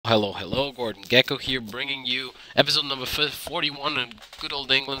Hello, Gordon Gecko here, bringing you episode number 41 in good old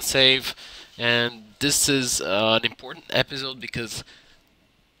England save. And this is an important episode because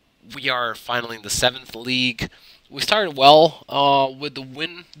we are finally in the 7th league. We started well with the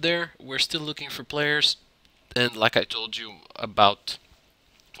win there. We're still looking for players, and like I told you, about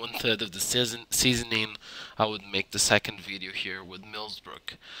 1/3 of the seasoning, I would make the second video here with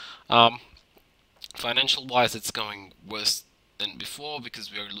Millsbrook. Financial wise, it's going worse than before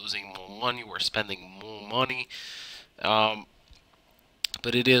because we are losing more money, we're spending more money,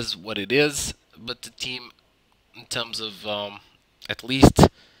 but it is what it is. But the team, in terms of at least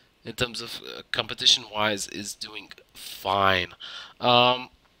in terms of competition wise, is doing fine.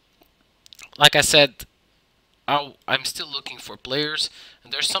 Like I said, I'm still looking for players,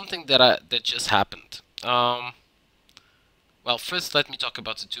 and there's something that just happened. Well, first let me talk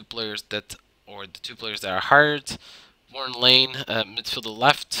about the two players that are hired. Warren Lane, midfielder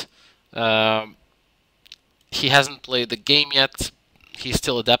left. He hasn't played the game yet. He's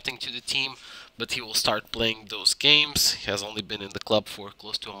still adapting to the team, but he will start playing those games. He has only been in the club for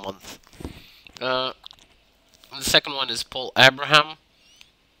close to a month. The second one is Paul Abraham,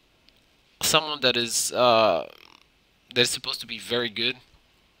 someone that is supposed to be very good.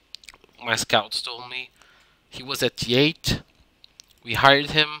 My scouts told me he was at the 8. We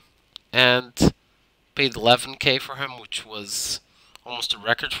hired him and paid 11k for him, which was almost a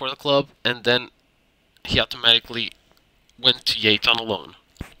record for the club, and then he automatically went to 8 on a loan.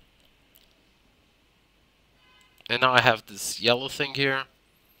 And now I have this yellow thing here,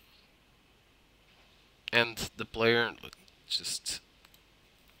 and the player, just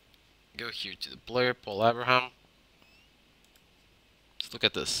go here to the player, Paul Abraham. Let's look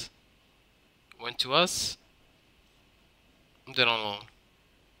at this. Went to us, and then on loan.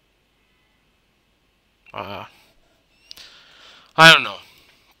 I don't know.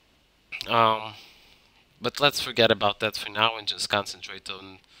 But let's forget about that for now and just concentrate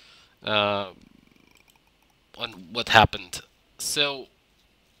on what happened. So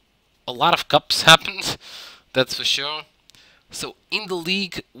a lot of cups happened, that's for sure. So in the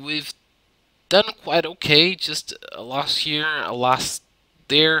league, we've done quite okay. Just a loss here, a loss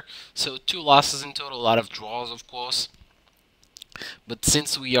there. So 2 losses in total, a lot of draws, of course. But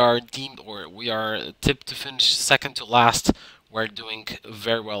since we are tipped to finish second to last, we're doing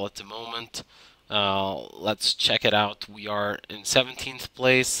very well at the moment. Let's check it out. We are in 17th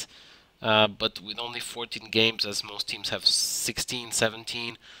place, but with only 14 games, as most teams have 16,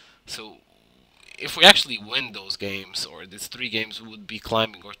 17. So if we actually win those games, or these 3 games, we would be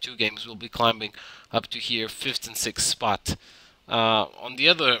climbing, or 2 games, we'll be climbing up to here, 5th and 6th spot. On the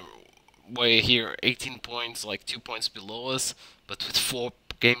other way here, 18 points, like 2 points below us, but with 4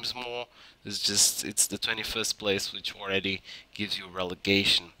 games more, it's the 21st place, which already gives you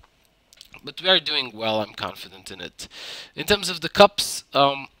relegation. But we are doing well, I'm confident in it. In terms of the cups,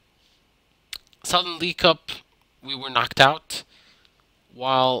 Southern League Cup, we were knocked out,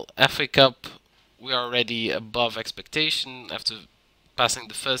 while FA Cup, we are already above expectation after passing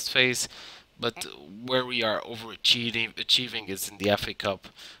the first phase. But where we are overachieving is in the FA Cup.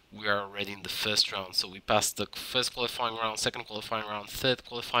 We are already in the first round, so we passed the first qualifying round, second qualifying round, third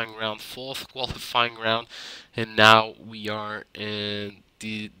qualifying round, fourth qualifying round, and now we are in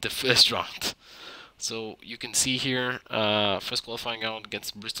the first round. So you can see here, first qualifying round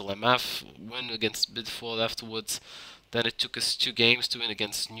against Bristol MF, win against Bidford afterwards. Then it took us 2 games to win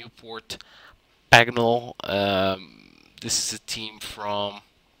against Newport Pagnell. This is a team from,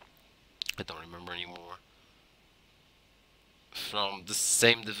 I don't remember anymore, from the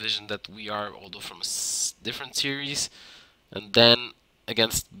same division that we are, although from a different series. And then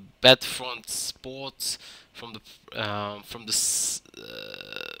against Bedfront Sports from the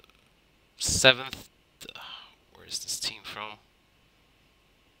 7th. Where is this team from?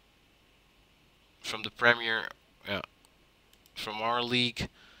 From the Premier, from our league.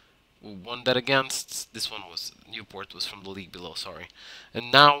 We won that against. This one was Newport, was from the league below, sorry.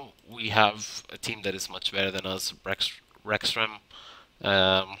 And now we have a team that is much better than us, Wrexham.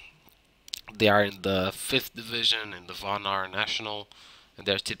 They are in the 5th division in the Van Aar National, and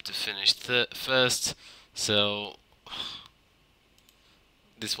they're tipped to finish first. So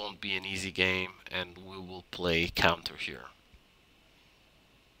this won't be an easy game, and we will play counter here.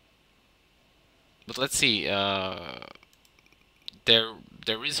 But let's see.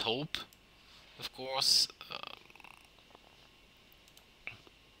 There is hope, of course.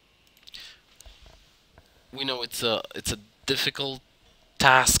 We know it's a difficult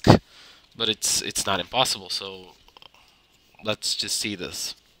task, but it's not impossible. So let's just see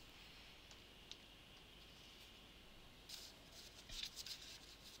this.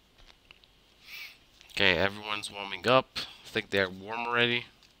 Okay, everyone's warming up. I think they're warm already.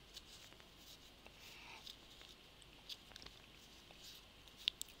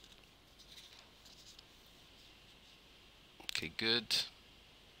 Okay, good.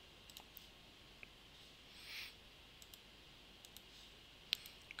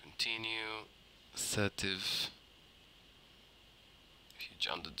 Continue. Assertive. Huge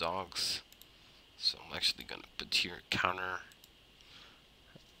underdogs. So I'm actually gonna put here a counter.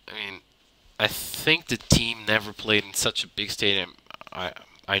 I mean, I think the team never played in such a big stadium.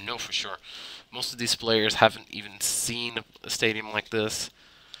 I know for sure. Most of these players haven't even seen a stadium like this.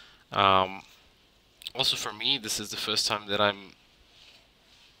 Also for me, this is the first time that I'm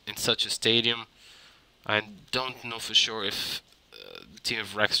in such a stadium. I don't know for sure if the team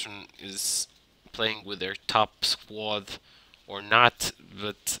of Rexton is playing with their top squad or not,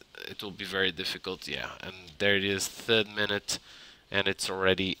 but it will be very difficult, yeah. And there it is, third minute, and it's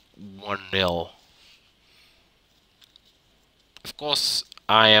already 1-0. Of course,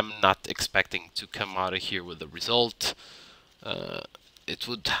 I am not expecting to come out of here with a result. Uh, it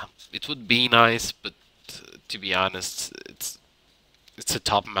would be nice, but to be honest, it's a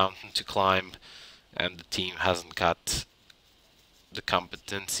top mountain to climb, and the team hasn't got the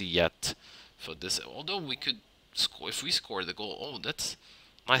competency yet for this. Although we could score if we score the goal. Oh, that's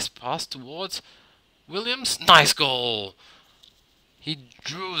nice pass towards Williams. Nice goal. He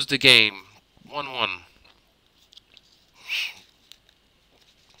drews the game. 1-1.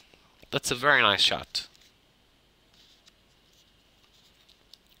 That's a very nice shot.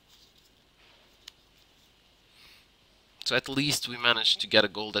 So at least we managed to get a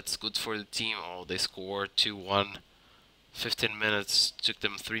goal that's good for the team. Oh, they scored 2-1. 15 minutes. Took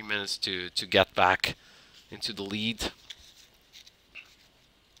them 3 minutes to get back into the lead.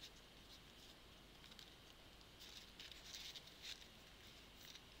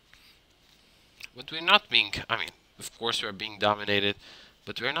 But we're not being... I mean, of course we're being dominated,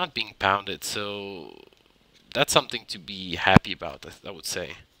 but we're not being pounded, so that's something to be happy about, I would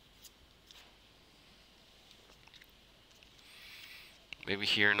say. Maybe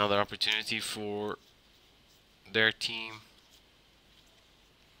here another opportunity for their team.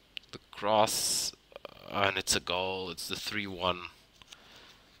 The cross, and it's a goal. It's the 3-1.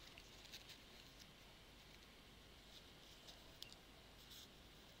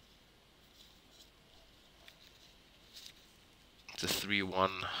 It's a 3-1.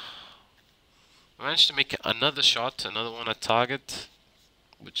 I managed to make another shot, another one at target,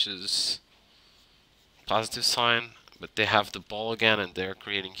 which is a positive sign. But they have the ball again, and they're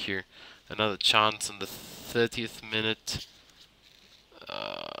creating here another chance in the 30th minute.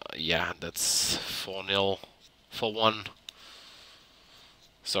 Yeah, that's 4-0, 4-1.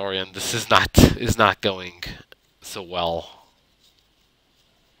 Sorry, and this is not going so well.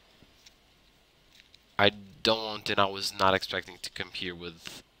 I don't, and I was not expecting to come here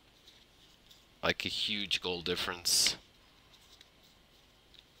with like a huge goal difference.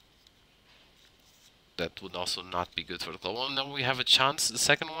 That would also not be good for the club. Well, now we have a chance. The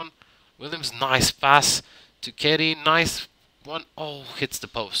second one, Williams, nice pass to Ketty, nice one. Oh, hits the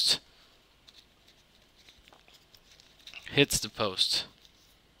post. Hits the post.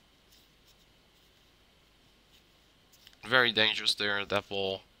 Very dangerous there, that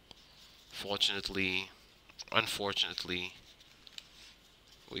ball. Fortunately, unfortunately,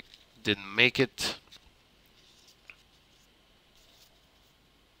 we didn't make it.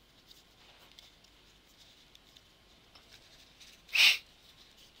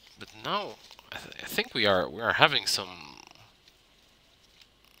 But now, I think we are having some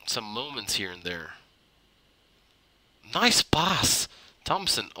moments here and there. Nice pass,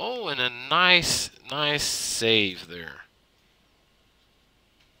 Thompson. Oh, and a nice save there.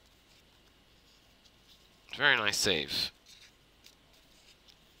 Very nice save.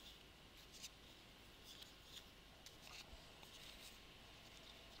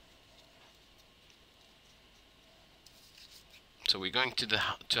 So we're going to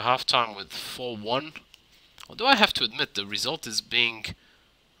halftime with 4-1. Although I have to admit the result is being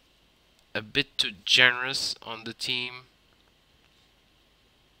a bit too generous on the team.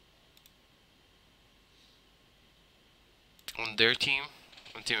 On their team,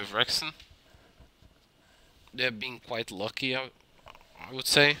 on the team of Wrexham. They're being quite lucky, I would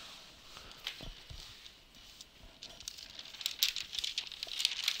say.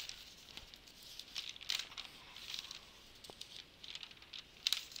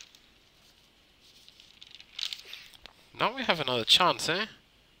 Now we have another chance, eh?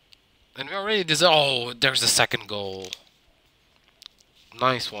 And we already deserve... Oh, there's the second goal.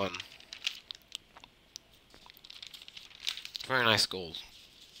 Nice one. Very nice goal.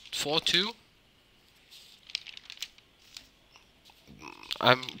 4-2.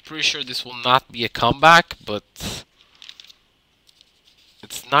 I'm pretty sure this will not be a comeback, but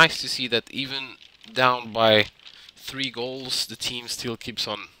it's nice to see that even down by 3 goals, the team still keeps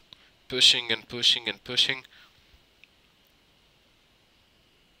on pushing and pushing and pushing.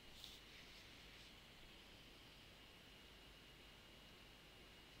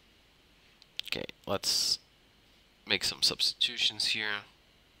 Okay, let's make some substitutions here.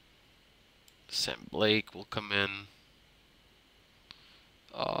 Sam Blake will come in.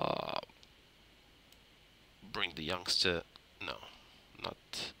 Bring the youngster. No,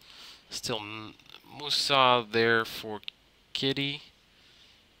 not. Still Musa there for Kitty.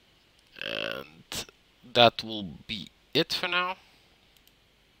 And that will be it for now.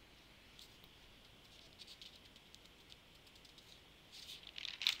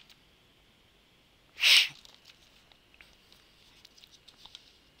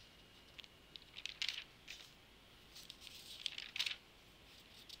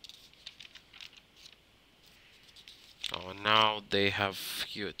 Oh, and now they have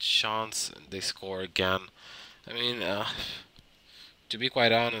huge chance and they score again. I mean, to be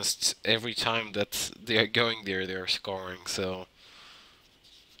quite honest, every time that they are going there, they are scoring, so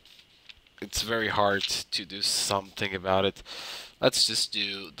it's very hard to do something about it. Let's just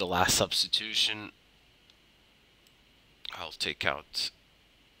do the last substitution. I'll take out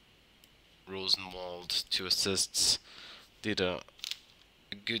Rosenwald, 2 assists, did a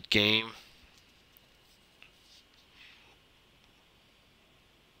good game.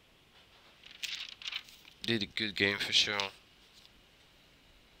 Did a good game for sure.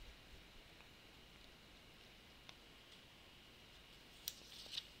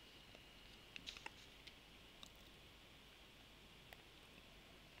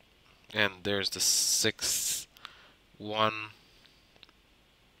 And there's the 6th one.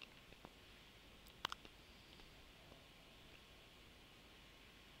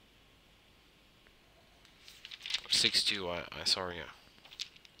 6-2, I sorry, yeah.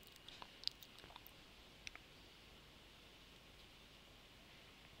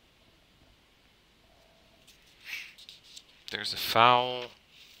 There's a foul.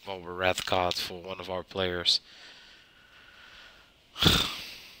 Well, we're red card for one of our players.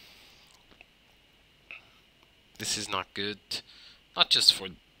 This is not good. Not just for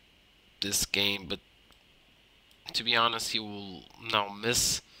this game, but to be honest, he will now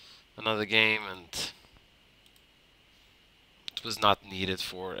miss another game, and it was not needed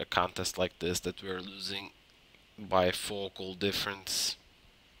for a contest like this that we're losing by a 4-goal difference.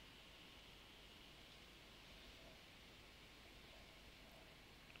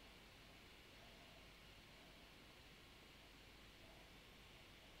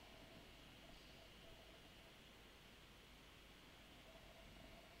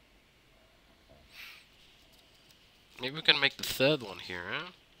 Maybe we can make the 3rd one here, huh?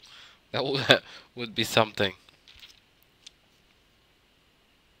 That would be something.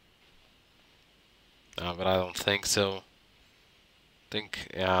 But I don't think so.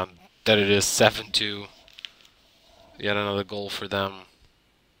 Yeah, that it is 7-2. Yet another goal for them.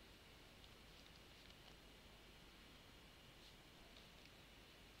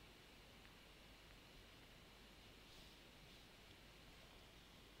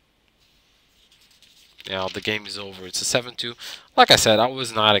 Yeah, the game is over. It's a 7-2. Like I said, I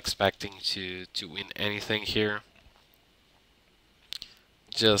was not expecting to win anything here.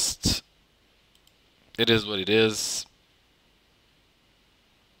 Just, it is what it is.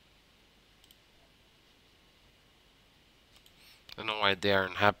 I don't know why they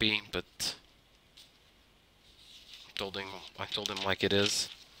aren't happy, but I told them like it is.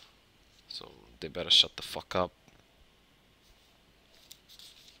 So they better shut the fuck up.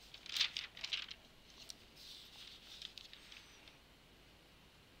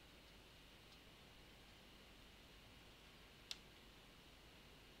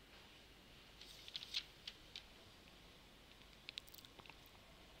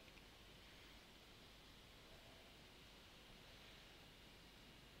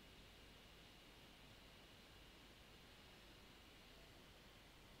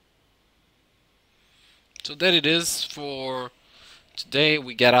 So that it is for today.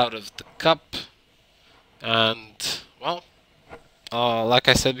 We get out of the cup, and well, like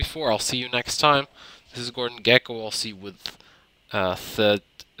I said before, I'll see you next time. This is Gordon Gecko. I'll see you with 3rd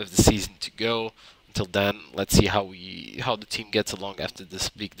of the season to go. Until then, let's see how the team gets along after this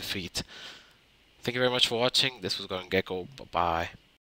big defeat. Thank you very much for watching. This was Gordon Gecko. Bye bye.